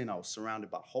 not sin, I was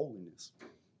surrounded by holiness.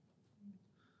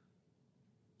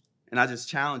 And I just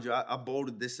challenge you. I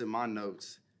bolded this in my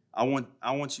notes. I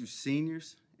want you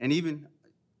seniors and even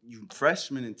you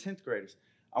freshmen and 10th graders,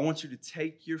 I want you to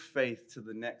take your faith to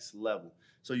the next level.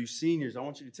 So you seniors, I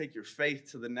want you to take your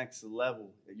faith to the next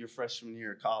level at your freshman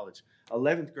year of college.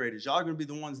 11th graders, y'all are going to be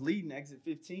the ones leading Exit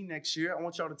 15 next year. I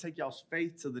want y'all to take y'all's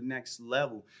faith to the next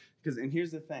level. And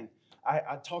here's the thing.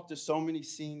 I talk to so many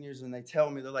seniors and they tell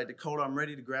me, they're like, Dakota, I'm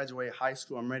ready to graduate high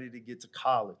school. I'm ready to get to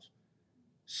college.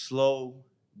 Slow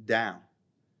down.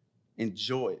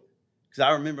 Enjoy it. Because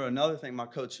I remember another thing my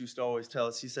coach used to always tell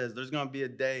us. He says, there's going to be a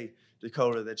day,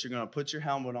 Dakota, that you're going to put your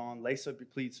helmet on, lace up your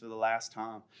cleats for the last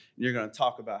time, and you're going to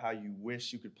talk about how you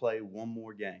wish you could play one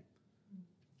more game.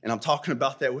 And I'm talking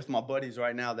about that with my buddies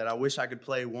right now, that I wish I could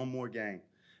play one more game.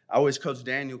 I wish Coach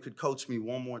Daniel could coach me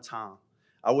one more time.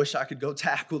 I wish I could go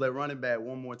tackle that running back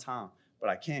one more time. But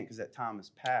I can't because that time has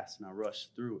passed and I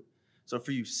rushed through it. So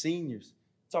for you seniors,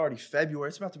 it's already February.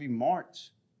 It's about to be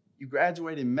March. You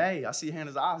graduate in May. I see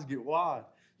Hannah's eyes get wide.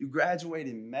 You graduate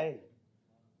in May.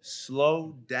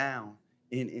 Slow down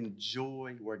and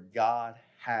enjoy where God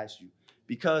has you.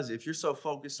 Because if you're so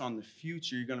focused on the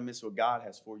future, you're going to miss what God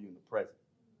has for you in the present.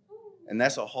 And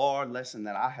that's a hard lesson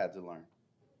that I had to learn.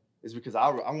 It's because I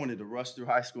wanted to rush through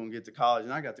high school and get to college.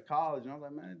 And I got to college and I was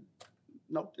like, man,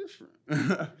 no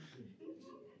different.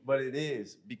 But it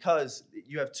is, because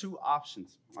you have two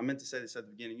options. I meant to say this at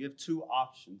the beginning. You have two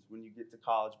options when you get to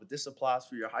college, but this applies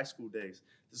for your high school days.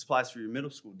 This applies for your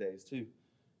middle school days too.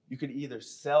 You could either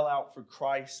sell out for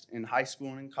Christ in high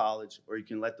school and in college, or you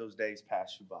can let those days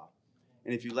pass you by.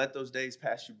 And if you let those days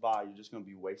pass you by, you're just going to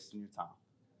be wasting your time.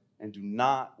 And do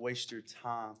not waste your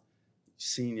time.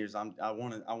 Seniors, I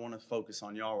want to focus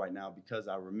on y'all right now, because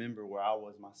I remember where I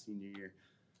was my senior year,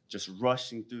 just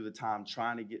rushing through the time,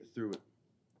 trying to get through it.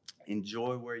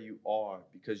 Enjoy where you are,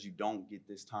 because you don't get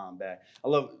this time back. I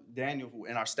love Daniel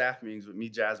in our staff meetings with me,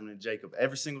 Jasmine, and Jacob.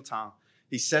 Every single time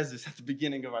he says this at the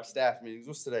beginning of our staff meetings.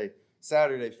 What's today?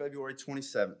 Saturday, February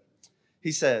 27th.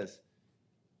 He says,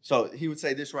 so he would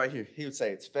say this right here. He would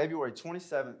say, it's February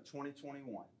 27th,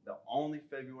 2021. The only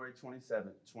February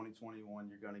 27th, 2021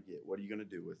 you're going to get. What are you going to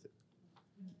do with it?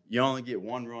 You only get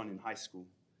one run in high school.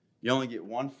 You only get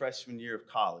one freshman year of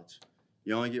college.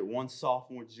 You only get one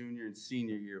sophomore, junior, and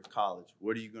senior year of college.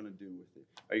 What are you going to do with it?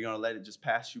 Are you going to let it just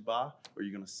pass you by, or are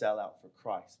you going to sell out for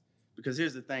Christ? Because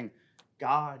here's the thing.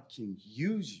 God can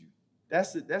use you.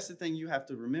 That's the thing you have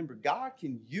to remember. God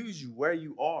can use you where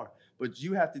you are, but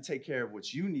you have to take care of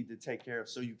what you need to take care of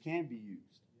so you can be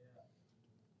used.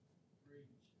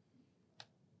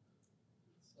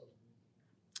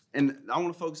 And I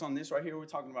want to focus on this right here. We're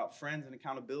talking about friends and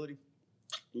accountability.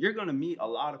 You're going to meet a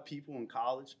lot of people in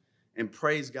college, and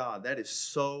praise God, that is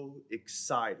so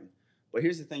exciting. But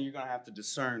here's the thing you're going to have to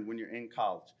discern when you're in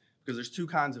college, because there's two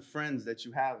kinds of friends that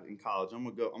you have in college. I'm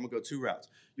going to go two routes.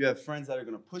 You have friends that are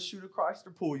going to push you to Christ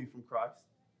or pull you from Christ.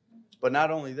 But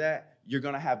not only that, you're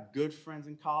going to have good friends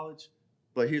in college.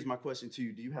 But here's my question to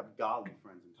you. Do you have godly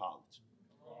friends in college?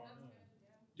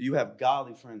 Do you have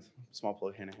godly friends? Small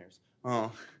plug, Hannah Harris.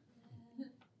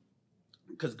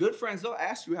 Because good friends, they'll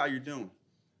ask you how you're doing.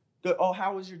 Good. Oh,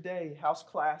 how was your day? How's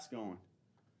class going?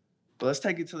 But let's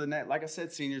take it to the next. Like I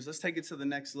said, seniors, let's take it to the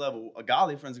next level. A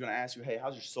godly friend's going to ask you, hey,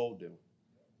 how's your soul doing?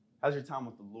 How's your time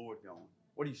with the Lord going?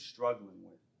 What are you struggling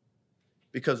with?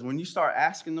 Because when you start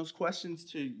asking those questions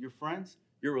to your friends,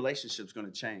 your relationship's going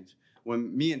to change.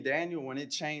 When me and Daniel, when it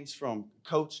changed from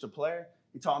coach to player,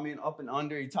 he taught me an up and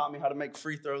under. He taught me how to make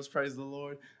free throws, praise the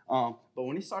Lord. But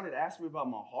when he started asking me about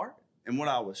my heart and what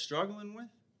I was struggling with,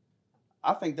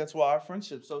 I think that's why our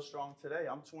friendship's so strong today.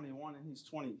 I'm 21 and he's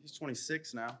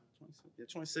 26 now.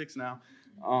 26 now.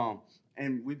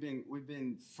 And we've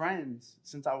been friends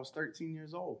since I was 13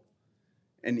 years old.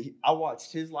 And I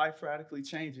watched his life radically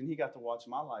change, and he got to watch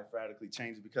my life radically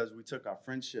change, because we took our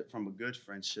friendship from a good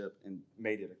friendship and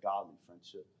made it a godly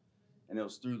friendship. And it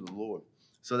was through the Lord.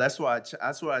 So that's why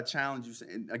I challenge you.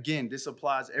 And again, this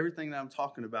applies everything that I'm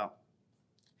talking about.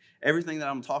 Everything that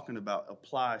I'm talking about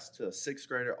applies to a sixth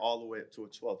grader all the way up to a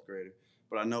 12th grader.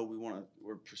 But I know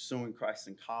we're pursuing Christ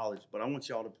in college. But I want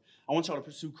y'all to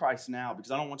pursue Christ now, because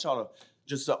I don't want y'all to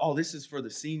just say, oh, this is for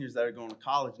the seniors that are going to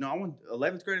college. No, I want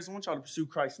 11th graders. I want y'all to pursue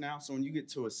Christ now. So when you get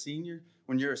to a senior,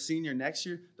 when you're a senior next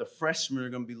year, the freshmen are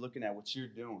going to be looking at what you're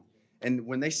doing. And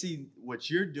when they see what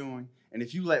you're doing, and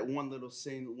if you let one little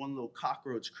sin, one little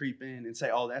cockroach creep in and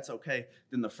say, oh, that's okay,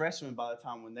 then the freshmen, by the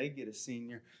time when they get a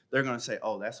senior, they're going to say,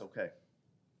 oh, that's okay.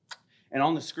 And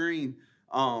on the screen,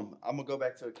 I'm going to go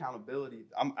back to accountability.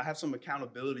 I have some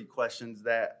accountability questions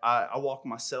that I walk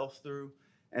myself through,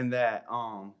 and that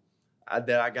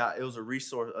I got. It was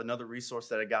another resource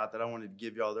that I got that I wanted to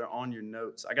give y'all. They're on your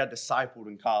notes. I got discipled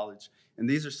in college, and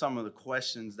these are some of the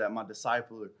questions that my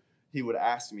discipler, he would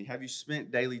ask me. Have you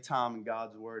spent daily time in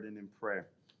God's word and in prayer?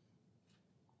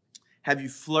 Have you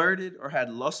flirted or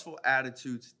had lustful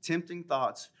attitudes, tempting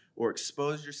thoughts, or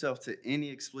exposed yourself to any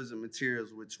explicit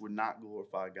materials which would not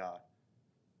glorify God?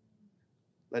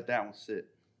 Let that one sit.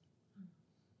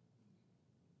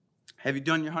 Have you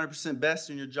done your 100% best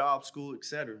in your job, school,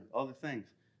 etc., other things?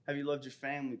 Have you loved your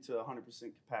family to 100%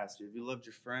 capacity? Have you loved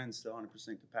your friends to 100%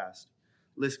 capacity?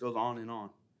 List goes on and on.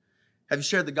 Have you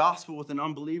shared the gospel with an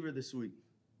unbeliever this week?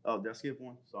 Oh, did I skip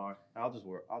one? Sorry. I'll just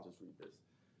read this.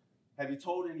 Have you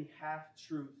told any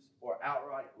half-truths or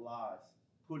outright lies,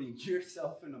 putting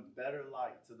yourself in a better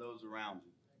light to those around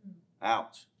you?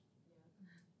 Ouch.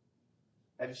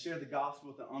 Have you shared the gospel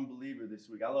with an unbeliever this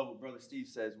week? I love what Brother Steve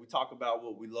says. We talk about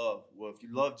what we love. Well, if you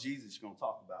love Jesus, you're going to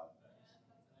talk about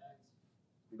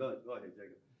it. Go ahead,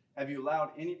 Jacob. Have you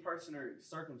allowed any person or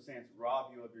circumstance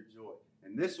rob you of your joy?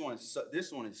 And this one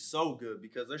is so good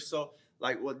because there's so,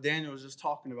 like what Daniel was just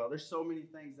talking about, there's so many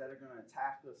things that are going to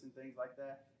attack us and things like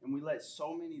that, and we let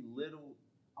so many little,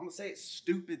 I'm gonna say it,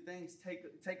 stupid things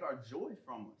take our joy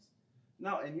from us.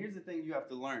 No, and here's the thing you have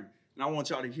to learn, and I want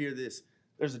y'all to hear this.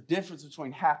 There's a difference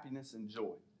between happiness and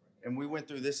joy. And we went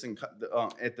through this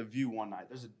at the View one night.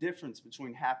 There's a difference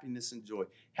between happiness and joy.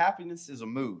 Happiness is a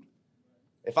mood.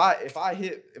 If I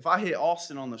hit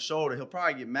Austin on the shoulder, he'll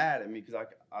probably get mad at me because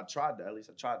I tried to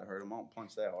hurt him. I don't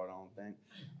punch that hard, I don't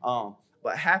think.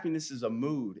 But happiness is a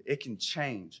mood. It can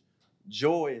change.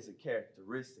 Joy is a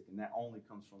characteristic, and that only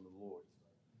comes from the Lord.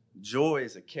 Joy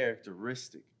is a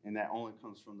characteristic, and that only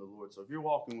comes from the Lord. So if you're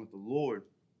walking with the Lord,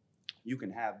 you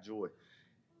can have joy.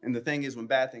 And the thing is, when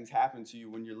bad things happen to you,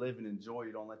 when you're living in joy,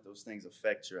 you don't let those things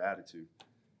affect your attitude.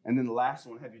 And then the last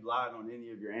one, have you lied on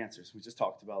any of your answers? We just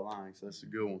talked about lying, so that's a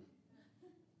good one.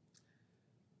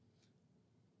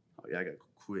 Oh, yeah, I got to go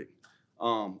quick.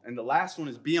 And the last one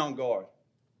is be on guard.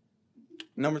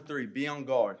 Number 3, be on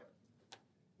guard.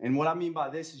 And what I mean by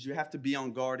this is you have to be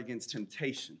on guard against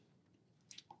temptation.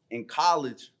 In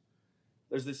college,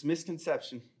 there's this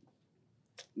misconception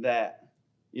that,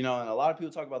 and a lot of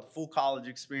people talk about the full college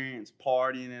experience,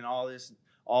 partying and all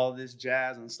this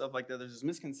jazz and stuff like that. There's this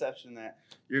misconception that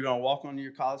you're going to walk onto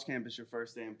your college campus your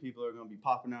first day and people are going to be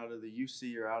popping out of the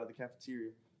UC or out of the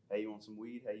cafeteria. Hey, you want some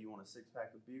weed? Hey, you want a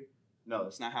 6-pack of beer? No,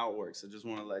 that's not how it works. I just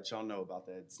want to let y'all know about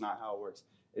that. It's not how it works.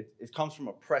 It comes from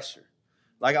a pressure.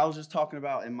 Like I was just talking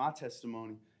about in my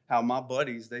testimony, how my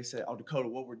buddies, they said, oh, Dakota,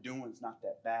 what we're doing is not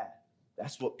that bad.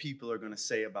 That's what people are going to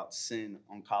say about sin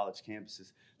on college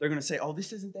campuses. They're going to say, oh,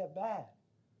 this isn't that bad.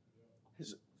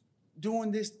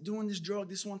 Doing this drug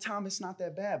this one time, it's not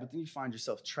that bad. But then you find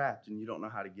yourself trapped and you don't know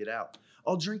how to get out.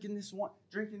 Oh, drinking this one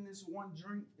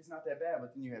drink, it's not that bad.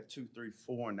 But then you have 2, 3,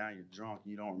 4, and now you're drunk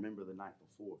and you don't remember the night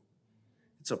before.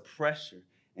 It's a pressure.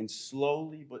 And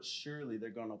slowly but surely they're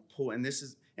going to pull. And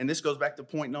this goes back to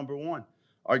point number 1.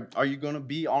 Are you going to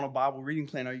be on a Bible reading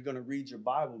plan? Are you going to read your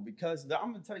Bible? Because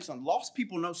I'm going to tell you something. Lost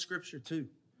people know Scripture too.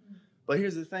 But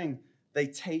here's the thing. They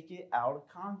take it out of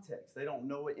context. They don't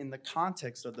know it in the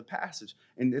context of the passage.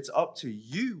 And it's up to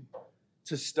you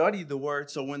to study the Word.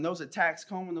 So when those attacks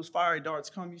come, when those fiery darts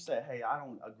come, you say, hey, I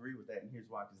don't agree with that. And here's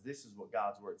why. Because this is what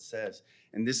God's Word says.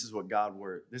 And this is what God's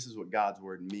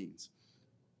Word means.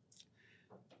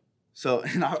 So,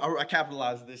 and I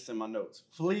capitalized this in my notes.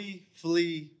 Flee,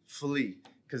 flee, flee.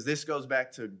 Because this goes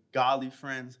back to godly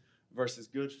friends versus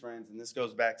good friends. And this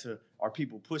goes back to, are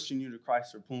people pushing you to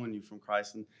Christ or pulling you from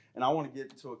Christ? And I want to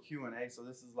get to a Q&A. So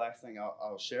this is the last thing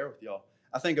I'll share with y'all.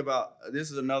 I think about,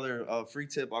 this is another free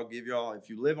tip I'll give y'all. If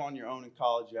you live on your own in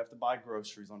college, you have to buy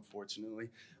groceries, unfortunately.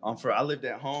 I lived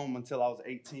at home until I was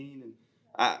 18.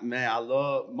 And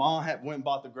Mom went and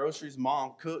bought the groceries.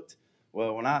 Mom cooked.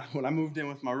 Well, when I moved in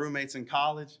with my roommates in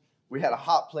college, we had a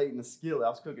hot plate and a skillet. I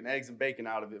was cooking eggs and bacon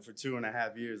out of it for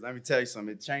 2.5 years. Let me tell you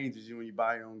something. It changes you when you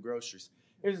buy your own groceries.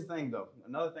 Here's the thing, though.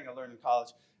 Another thing I learned in college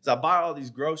is I buy all these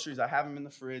groceries. I have them in the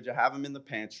fridge. I have them in the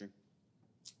pantry.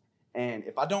 And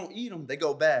if I don't eat them, they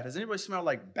go bad. Has anybody smelled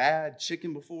like bad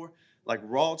chicken before? Like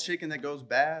raw chicken that goes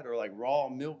bad or like raw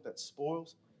milk that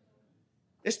spoils?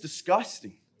 It's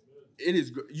disgusting. It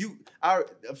is.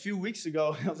 A few weeks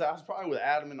ago, I was probably with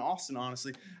Adam and Austin,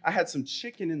 honestly. I had some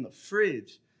chicken in the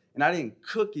fridge, and I didn't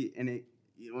cook it. And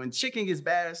when chicken gets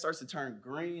bad, it starts to turn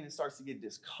green. It starts to get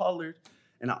discolored.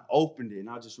 And I opened it, and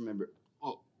I just remember,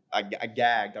 I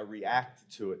gagged. I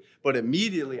reacted to it. But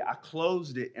immediately, I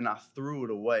closed it, and I threw it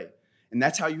away. And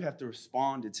that's how you have to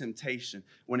respond to temptation.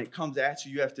 When it comes at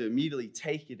you, you have to immediately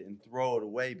take it and throw it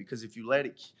away. Because if you let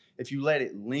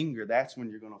it linger, that's when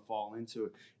you're going to fall into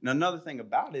it. And another thing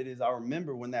about it is I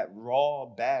remember when that raw,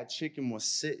 bad chicken was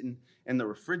sitting in the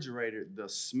refrigerator, the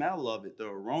smell of it, the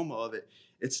aroma of it,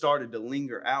 it started to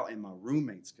linger out and my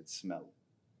roommates could smell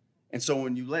it. And so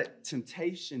when you let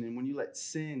temptation and when you let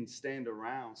sin stay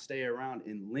around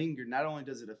and linger, not only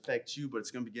does it affect you, but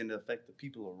it's going to begin to affect the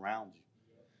people around you.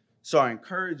 So I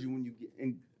encourage you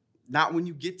not when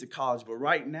you get to college, but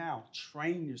right now,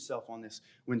 train yourself on this.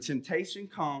 When temptation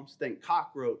comes, think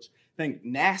cockroach, think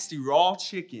nasty raw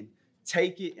chicken,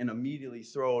 take it and immediately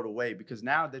throw it away. Because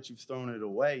now that you've thrown it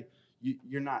away,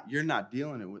 you're not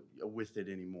dealing with it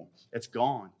anymore. It's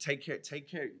gone. Take your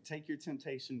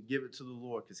temptation, give it to the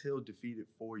Lord, because He'll defeat it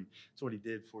for you. That's what He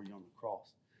did for you on the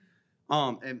cross.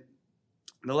 And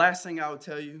the last thing I would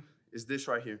tell you is this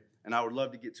right here. And I would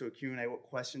love to get to a Q&A, what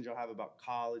questions y'all have about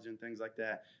college and things like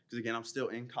that. Because, again, I'm still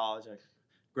in college. I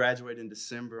graduate in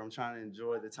December. I'm trying to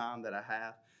enjoy the time that I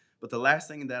have. But the last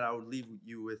thing that I would leave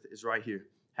you with is right here.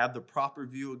 Have the proper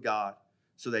view of God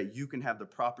so that you can have the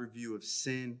proper view of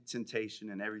sin, temptation,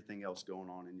 and everything else going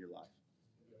on in your life.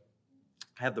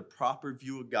 Have the proper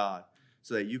view of God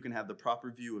so that you can have the proper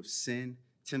view of sin,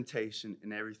 temptation,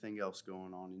 and everything else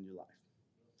going on in your life.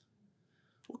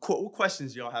 What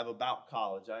questions do y'all have about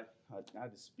college? I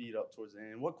had to speed up towards the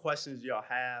end. What questions do y'all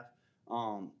have?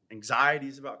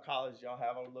 Anxieties about college y'all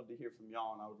have? I would love to hear from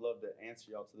y'all, and I would love to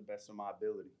answer y'all to the best of my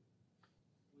ability.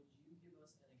 Would you give us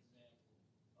an example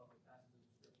of a passage of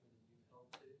scripture that you held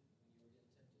to when you were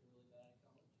getting tempted really bad in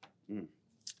college?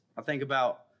 I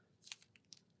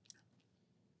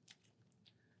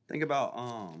think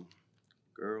about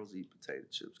girls eat potato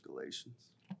chips,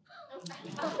 Galatians.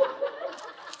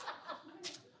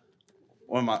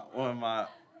 One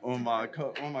of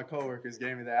my coworkers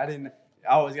gave me that.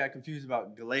 I always got confused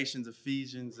about Galatians,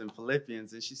 Ephesians, and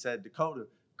Philippians, and she said, Dakota,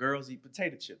 girls eat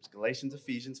potato chips. Galatians,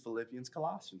 Ephesians, Philippians,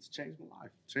 Colossians. Changed my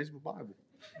life. Changed my Bible.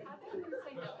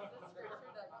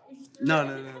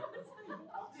 No.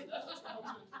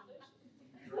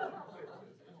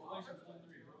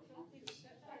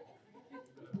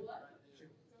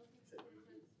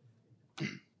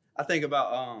 I think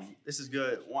about this is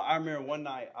good. I remember one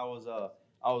night I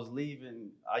was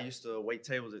leaving. I used to wait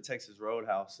tables at Texas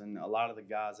Roadhouse, and a lot of the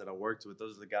guys that I worked with,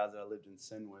 those are the guys that I lived in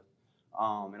sin with.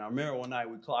 And I remember one night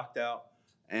we clocked out,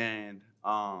 and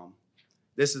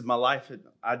this is my life.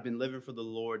 I'd been living for the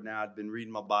Lord now. I'd been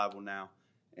reading my Bible now,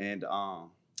 and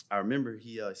I remember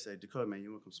he said, Dakota, man,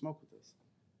 you want to come smoke with us?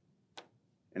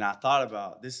 And I thought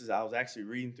about this. I was actually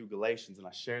reading through Galatians, and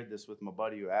I shared this with my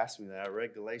buddy who asked me that. I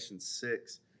read Galatians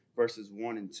 6, verses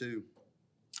 1 and 2.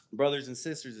 Brothers and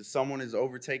sisters, if someone is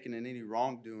overtaken in any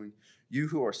wrongdoing, you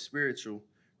who are spiritual,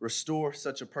 restore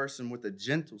such a person with a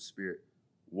gentle spirit,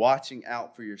 watching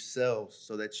out for yourselves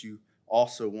so that you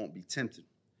also won't be tempted.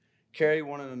 Carry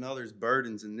one another's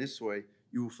burdens. In this way,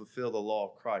 you will fulfill the law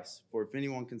of Christ. For if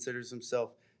anyone considers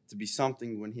himself to be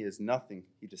something when he is nothing,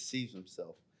 he deceives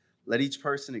himself. Let each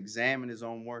person examine his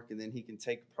own work, and then he can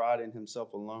take pride in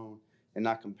himself alone and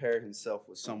not compare himself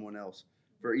with someone else.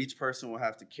 For each person will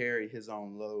have to carry his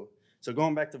own load. So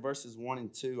going back to verses 1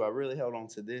 and 2, I really held on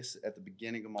to this at the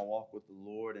beginning of my walk with the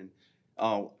Lord. And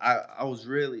I was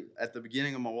really, at the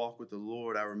beginning of my walk with the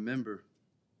Lord, I remember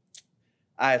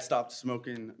I had stopped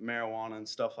smoking marijuana and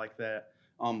stuff like that.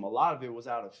 A lot of it was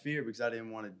out of fear because I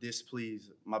didn't want to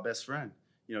displease my best friend.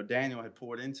 You know, Daniel had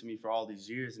poured into me for all these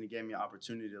years, and he gave me an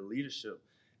opportunity to leadership.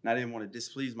 And I didn't want to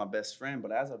displease my best friend.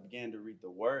 But as I began to read the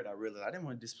word, I realized I didn't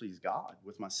want to displease God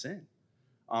with my sin.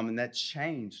 And that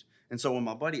changed. And so when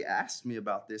my buddy asked me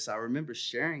about this, I remember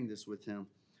sharing this with him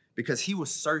because he was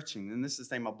searching. And this is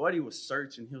the thing, my buddy was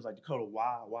searching. He was like, Dakota,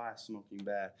 why is smoking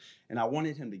bad? And I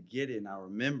wanted him to get it. And I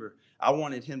remember I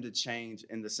wanted him to change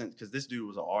in the sense, because this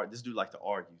dude liked to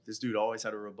argue. This dude always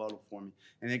had a rebuttal for me.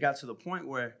 And it got to the point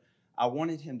where I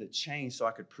wanted him to change so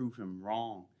I could prove him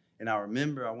wrong. And I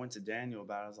remember I went to Daniel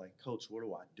about it. I was like, Coach, what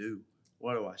do I do?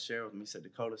 What do I share with him? He said,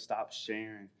 Dakota, stop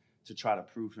sharing to try to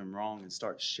prove him wrong and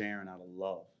start sharing out of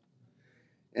love.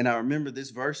 And I remember this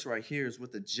verse right here is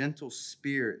with a gentle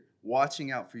spirit,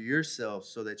 watching out for yourselves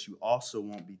so that you also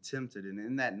won't be tempted. And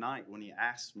in that night when he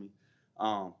asked me,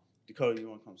 Dakota, you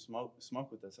want to come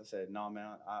smoke with us? I said, no, man,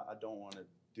 I don't want to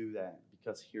do that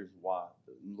because here's why.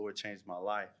 The Lord changed my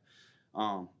life.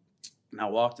 And I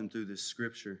walked him through this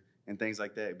scripture and things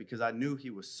like that because I knew he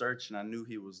was searching. I knew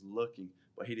he was looking,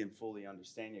 but he didn't fully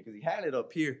understand yet because he had it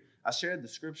up here. I shared the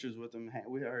scriptures with him.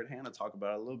 We heard Hannah talk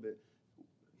about it a little bit.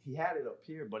 He had it up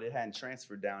here, but it hadn't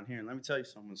transferred down here. And let me tell you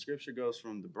something. When scripture goes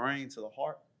from the brain to the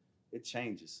heart, it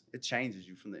changes. It changes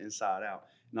you from the inside out.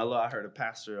 And I heard a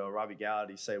pastor, Robbie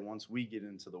Gallaty, say once we get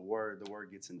into the word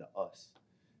gets into us.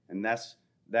 And that's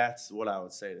what I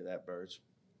would say to that, Burge.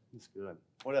 That's good.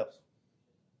 What else?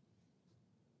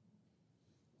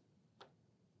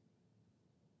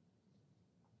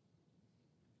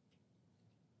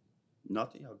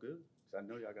 Nothing? Y'all good? Because I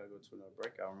know y'all got to go to another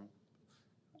breakout room.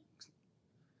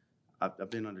 I've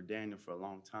been under Daniel for a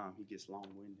long time. He gets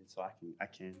long-winded, so I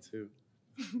can too.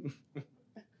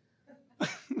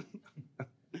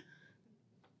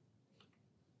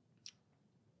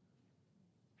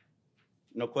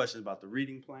 No questions about the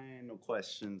reading plan. No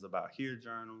questions about here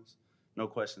journals. No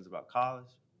questions about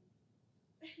college.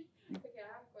 Okay, I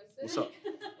have a question. What's up?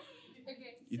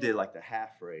 Okay, You did like the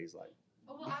half phrase, like.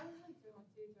 Oh, well, I was like doing my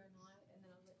food journal, and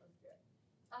then I was like, let's do it.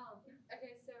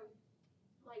 Okay, so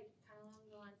like kind of along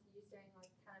the lines of you saying,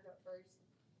 like kind of at first,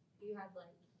 you had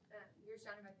like you were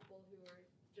surrounded by people who were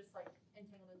just like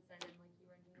entangled in sin, and like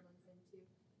you were entangled in sin too.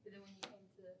 But then when you came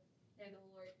to know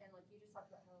the Lord, and like you just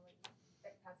talked about how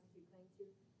like passages you cling to,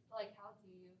 but like how do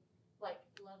you like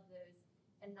love those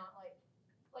and not like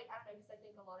like, I don't know, because I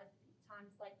think a lot of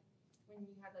times, like, when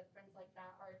you have, like, friends like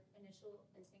that, our initial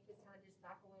instinct is kind of just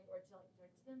back away or to, like,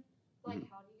 judge them. Like,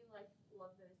 how do you, like,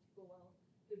 love those people well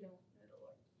who don't know the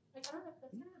Lord? Like, I don't know,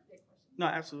 that's kind of a big question. No,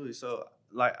 absolutely. So,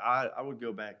 like, I would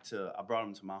go back to, I brought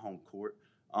him to my home court,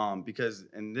 because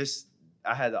in this,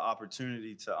 I had the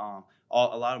opportunity to, a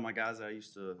lot of my guys that I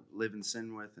used to live in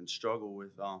sin with and struggle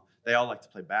with, they all like to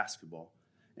play basketball.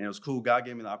 And it was cool. God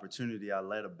gave me the opportunity. I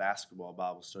led a basketball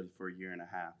Bible study for a year and a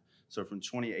half. So from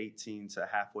 2018 to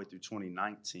halfway through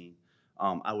 2019,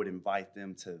 I would invite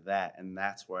them to that, and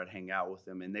that's where I'd hang out with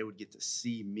them, and they would get to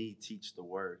see me teach the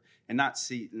word, and not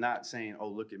saying, "Oh,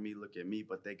 look at me,"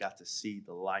 but they got to see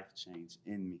the life change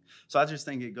in me. So I just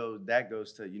think that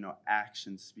goes to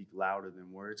actions speak louder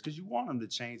than words, because you want them to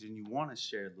change and you want to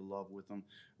share the love with them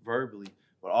verbally,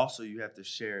 but also you have to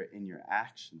share it in your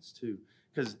actions too.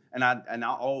 Because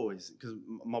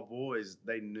my boys,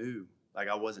 they knew, like,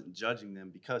 I wasn't judging them,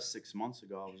 because 6 months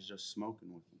ago I was just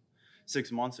smoking with them.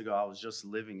 6 months ago, I was just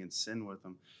living in sin with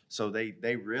them. So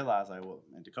they realized, like, well,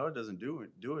 man, Dakota doesn't do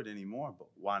it anymore, but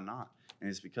why not? And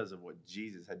it's because of what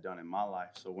Jesus had done in my life.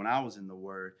 So when I was in the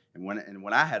Word, and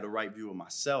when I had the right view of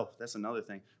myself, that's another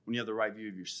thing. When you have the right view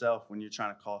of yourself, when you're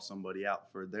trying to call somebody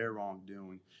out for their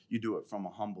wrongdoing, you do it from a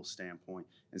humble standpoint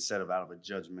instead of out of a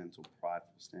judgmental,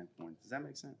 prideful standpoint. Does that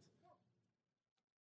make sense?